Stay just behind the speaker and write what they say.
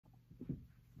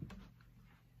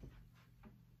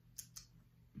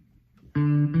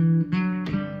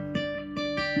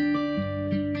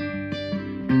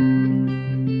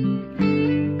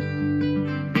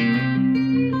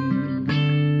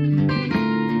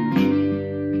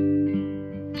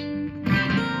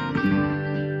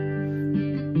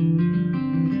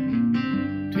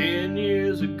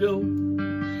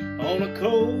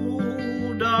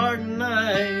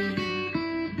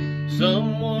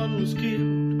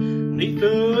'neath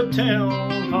the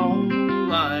town hall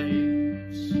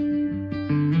lights.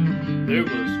 There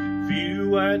was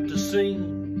few at the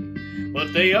scene,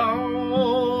 but they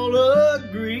all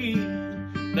agreed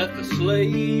that the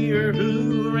slayer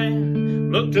who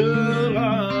ran looked a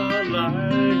lot like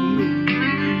me.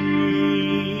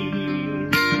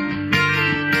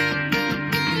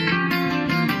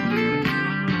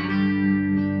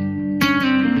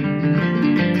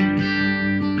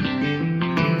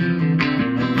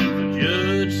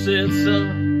 Said,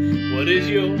 son, what is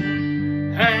your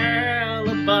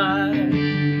alibi?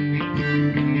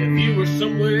 If you were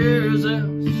somewhere else,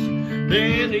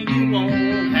 then you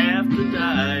won't have to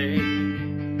die.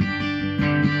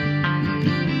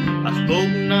 I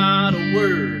spoke not a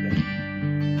word,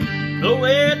 though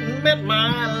it meant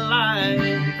my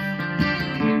life.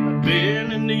 I've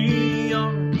been in the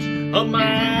arms of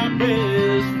my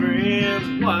best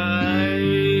friend's wife.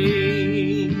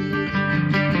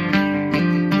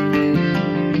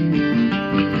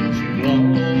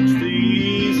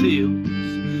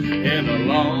 In a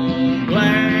long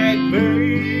black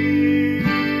veil,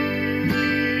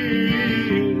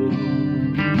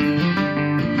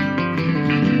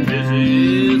 this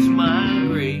is my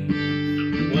grave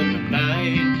when the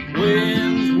night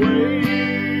winds wail.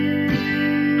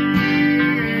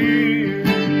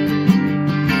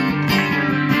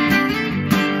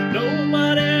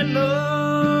 Nobody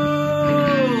knows,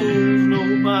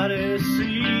 nobody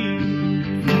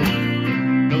sees,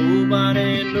 nobody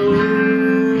knows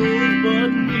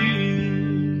but me.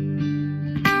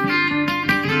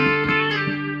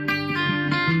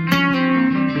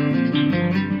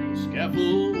 The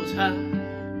scaffold was high,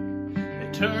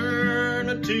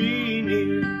 eternity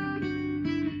near.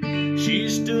 She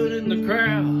stood in the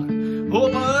crowd,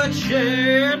 oh, but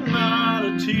shed not a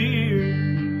tear.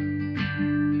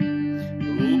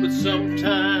 Oh, but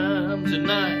sometimes at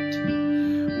night,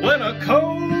 when a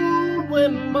cold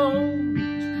wind moans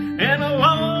and a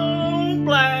long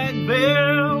black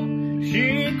veil,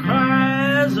 she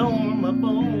cries on my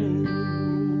bones.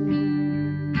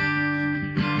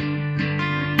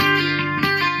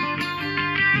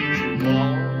 She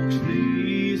walks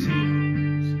these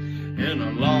hills in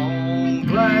a long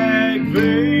black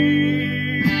veil.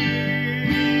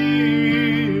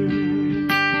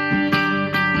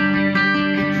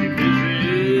 She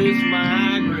visits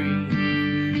my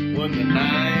grave when the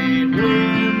night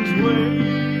winds wail.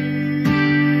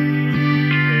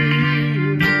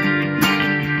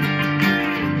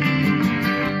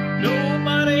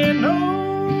 Nobody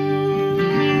knows,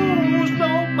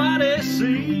 nobody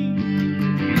sees,